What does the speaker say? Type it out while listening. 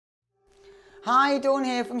Hi, Dawn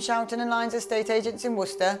here from Shelton and Lyons Estate Agents in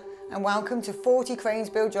Worcester, and welcome to 40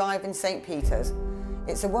 Cranesbill Drive in St Peters.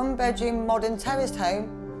 It's a one-bedroom modern terraced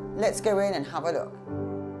home. Let's go in and have a look.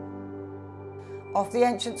 Off the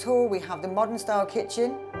entrance hall we have the modern style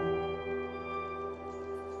kitchen,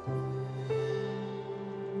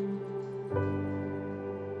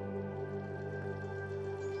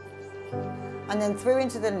 and then through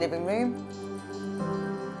into the living room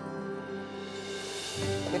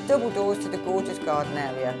with double doors to the gorgeous garden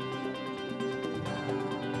area.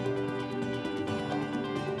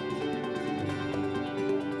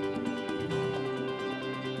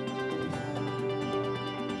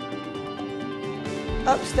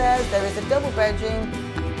 Upstairs there is a double bedroom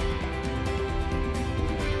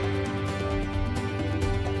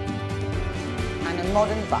and a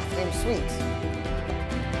modern bathroom suite.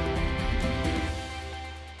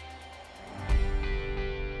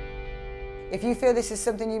 If you feel this is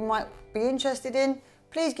something you might be interested in,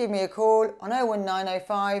 please give me a call on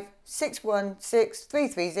 01905 616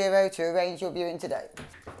 330 to arrange your viewing today.